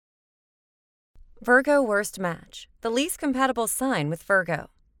Virgo Worst Match, the least compatible sign with Virgo.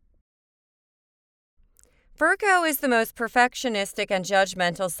 Virgo is the most perfectionistic and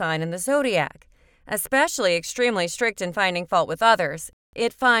judgmental sign in the zodiac, especially extremely strict in finding fault with others.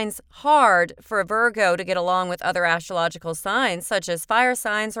 It finds hard for a Virgo to get along with other astrological signs such as fire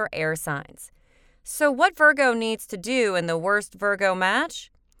signs or air signs. So what Virgo needs to do in the worst Virgo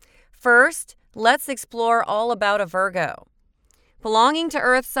match? First, let's explore all about a Virgo. Belonging to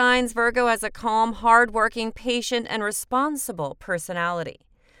earth signs, Virgo has a calm, hardworking, patient, and responsible personality.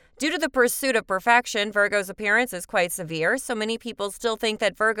 Due to the pursuit of perfection, Virgo's appearance is quite severe, so many people still think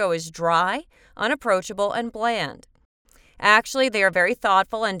that Virgo is dry, unapproachable, and bland. Actually, they are very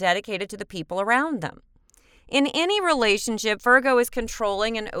thoughtful and dedicated to the people around them. In any relationship, Virgo is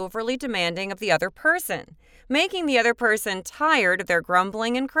controlling and overly demanding of the other person, making the other person tired of their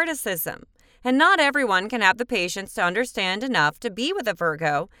grumbling and criticism. And not everyone can have the patience to understand enough to be with a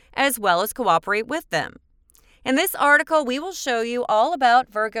Virgo as well as cooperate with them. In this article, we will show you all about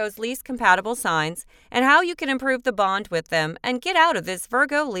Virgo's least compatible signs and how you can improve the bond with them and get out of this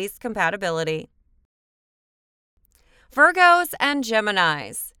Virgo least compatibility. Virgos and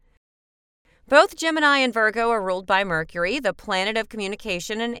Geminis. Both Gemini and Virgo are ruled by Mercury, the planet of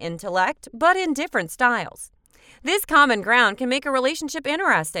communication and intellect, but in different styles. This common ground can make a relationship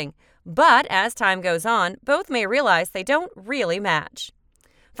interesting, but as time goes on, both may realize they don't really match.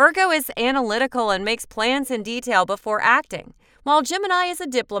 Virgo is analytical and makes plans in detail before acting, while Gemini is a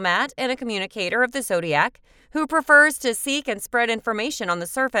diplomat and a communicator of the zodiac who prefers to seek and spread information on the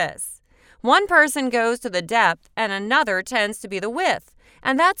surface. One person goes to the depth and another tends to be the width,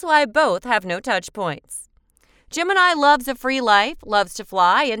 and that's why both have no touch points. Gemini loves a free life, loves to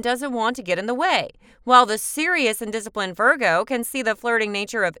fly, and doesn't want to get in the way, while the serious and disciplined Virgo can see the flirting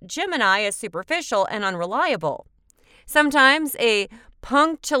nature of Gemini as superficial and unreliable. Sometimes a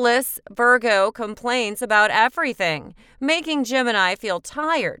punctilious Virgo complains about everything, making Gemini feel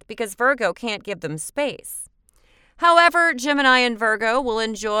tired because Virgo can't give them space. However, Gemini and Virgo will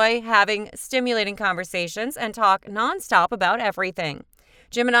enjoy having stimulating conversations and talk nonstop about everything.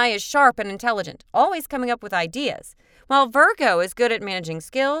 Gemini is sharp and intelligent, always coming up with ideas, while Virgo is good at managing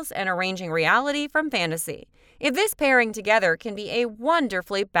skills and arranging reality from fantasy. This pairing together can be a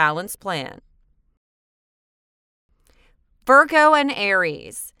wonderfully balanced plan. Virgo and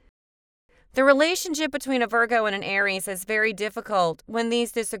Aries. The relationship between a Virgo and an Aries is very difficult when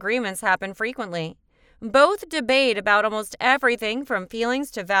these disagreements happen frequently. Both debate about almost everything from feelings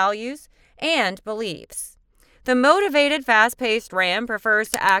to values and beliefs. The motivated, fast-paced Ram prefers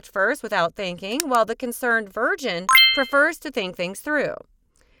to act first without thinking, while the concerned Virgin prefers to think things through.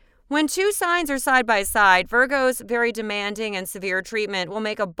 When two signs are side by side, Virgo's very demanding and severe treatment will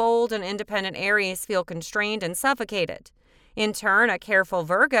make a bold and independent Aries feel constrained and suffocated. In turn, a careful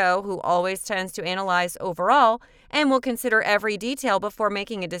Virgo, who always tends to analyze overall and will consider every detail before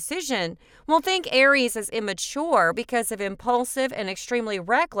making a decision, will think Aries is immature because of impulsive and extremely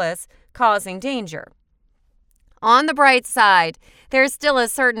reckless, causing danger. On the bright side, there's still a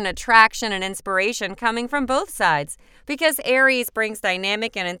certain attraction and inspiration coming from both sides because Aries brings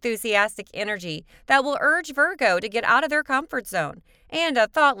dynamic and enthusiastic energy that will urge Virgo to get out of their comfort zone, and a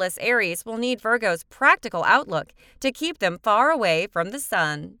thoughtless Aries will need Virgo's practical outlook to keep them far away from the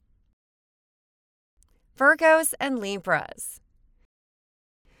sun. Virgos and Libras.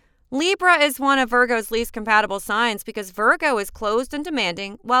 Libra is one of Virgo's least compatible signs because Virgo is closed and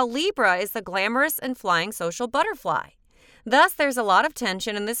demanding, while Libra is the glamorous and flying social butterfly. Thus, there's a lot of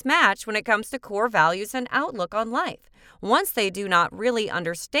tension in this match when it comes to core values and outlook on life, once they do not really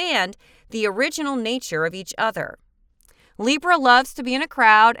understand the original nature of each other. Libra loves to be in a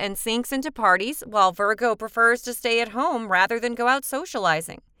crowd and sinks into parties, while Virgo prefers to stay at home rather than go out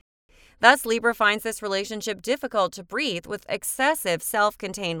socializing. Thus, Libra finds this relationship difficult to breathe with excessive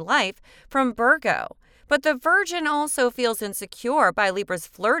self-contained life from Virgo, but the Virgin also feels insecure by Libra's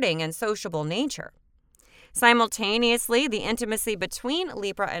flirting and sociable nature. Simultaneously, the intimacy between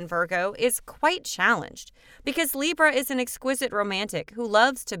Libra and Virgo is quite challenged because Libra is an exquisite romantic who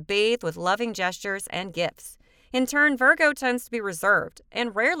loves to bathe with loving gestures and gifts. In turn, Virgo tends to be reserved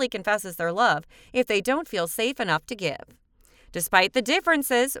and rarely confesses their love if they don't feel safe enough to give. Despite the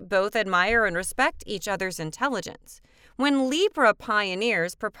differences, both admire and respect each other's intelligence. When Libra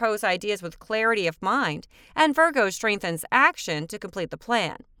pioneers propose ideas with clarity of mind, and Virgo strengthens action to complete the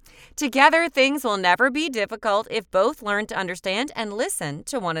plan. Together, things will never be difficult if both learn to understand and listen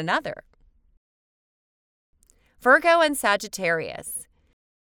to one another. Virgo and Sagittarius.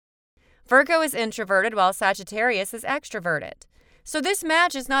 Virgo is introverted while Sagittarius is extroverted. So this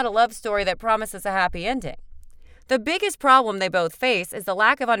match is not a love story that promises a happy ending. The biggest problem they both face is the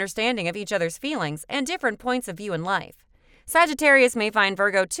lack of understanding of each other's feelings and different points of view in life. Sagittarius may find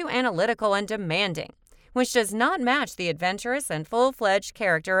Virgo too analytical and demanding, which does not match the adventurous and full-fledged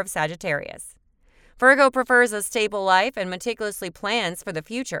character of Sagittarius. Virgo prefers a stable life and meticulously plans for the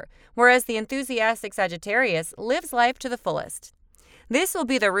future, whereas the enthusiastic Sagittarius lives life to the fullest. This will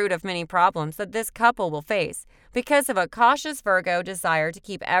be the root of many problems that this couple will face because of a cautious Virgo desire to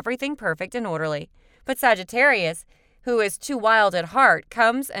keep everything perfect and orderly. But Sagittarius, who is too wild at heart,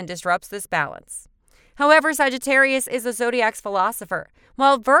 comes and disrupts this balance. However, Sagittarius is a zodiac's philosopher,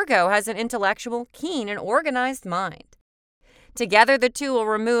 while Virgo has an intellectual, keen, and organized mind. Together, the two will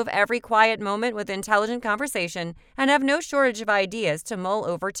remove every quiet moment with intelligent conversation and have no shortage of ideas to mull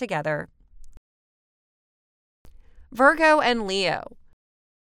over together. Virgo and Leo.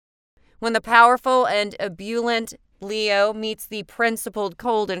 When the powerful and ebullient Leo meets the principled,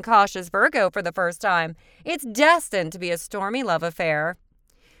 cold, and cautious Virgo for the first time, it's destined to be a stormy love affair.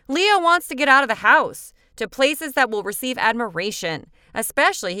 Leo wants to get out of the house, to places that will receive admiration,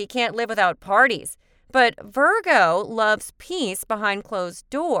 especially he can't live without parties. But Virgo loves peace behind closed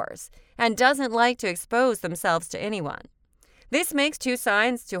doors and doesn't like to expose themselves to anyone. This makes two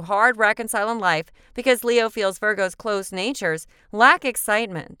signs too hard reconcile in life because Leo feels Virgo's closed natures lack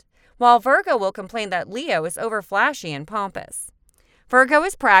excitement, while Virgo will complain that Leo is over-flashy and pompous. Virgo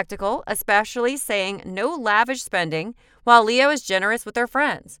is practical, especially saying no lavish spending, while Leo is generous with their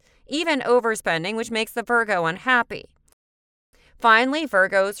friends, even overspending, which makes the Virgo unhappy. Finally,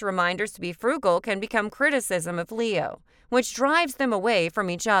 Virgo's reminders to be frugal can become criticism of Leo, which drives them away from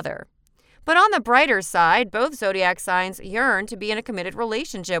each other. But on the brighter side, both zodiac signs yearn to be in a committed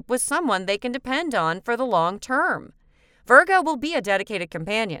relationship with someone they can depend on for the long term. Virgo will be a dedicated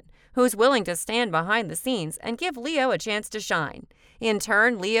companion who's willing to stand behind the scenes and give Leo a chance to shine. In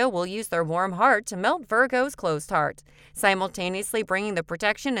turn, Leo will use their warm heart to melt Virgo's closed heart, simultaneously bringing the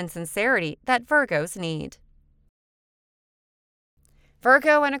protection and sincerity that Virgos need.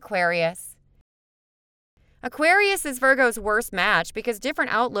 Virgo and Aquarius. Aquarius is Virgo's worst match because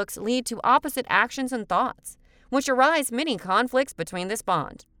different outlooks lead to opposite actions and thoughts, which arise many conflicts between this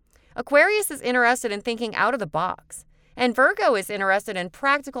bond. Aquarius is interested in thinking out of the box, and Virgo is interested in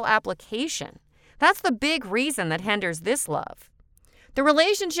practical application. That's the big reason that hinders this love. The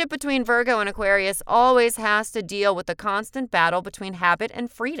relationship between Virgo and Aquarius always has to deal with the constant battle between habit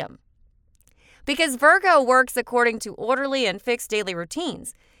and freedom. Because Virgo works according to orderly and fixed daily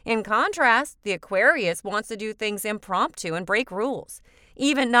routines. In contrast, the Aquarius wants to do things impromptu and break rules,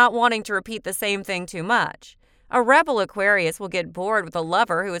 even not wanting to repeat the same thing too much. A rebel Aquarius will get bored with a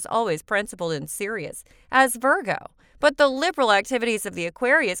lover who is always principled and serious, as Virgo. But the liberal activities of the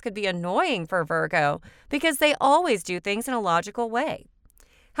Aquarius could be annoying for Virgo because they always do things in a logical way.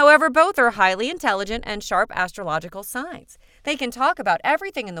 However, both are highly intelligent and sharp astrological signs. They can talk about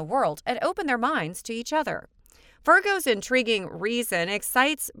everything in the world and open their minds to each other. Virgo's intriguing reason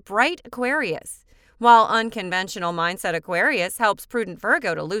excites bright Aquarius, while unconventional mindset Aquarius helps prudent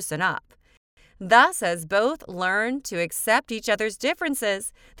Virgo to loosen up. Thus, as both learn to accept each other's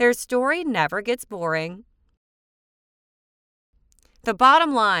differences, their story never gets boring. The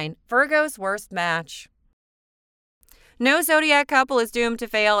bottom line, Virgo's worst match. No zodiac couple is doomed to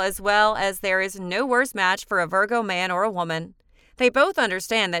fail, as well as there is no worse match for a Virgo man or a woman. They both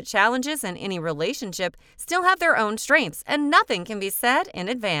understand that challenges in any relationship still have their own strengths, and nothing can be said in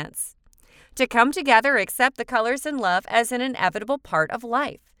advance. To come together, accept the colors in love as an inevitable part of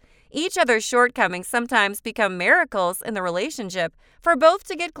life. Each other's shortcomings sometimes become miracles in the relationship for both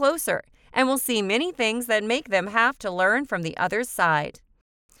to get closer, and will see many things that make them have to learn from the other's side.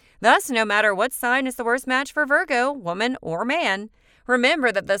 Thus, no matter what sign is the worst match for Virgo, woman or man,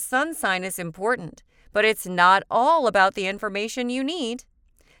 remember that the sun sign is important, but it's not all about the information you need.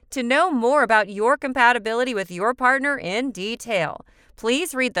 To know more about your compatibility with your partner in detail,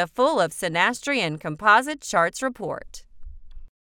 please read the full of Synastry and Composite Charts report.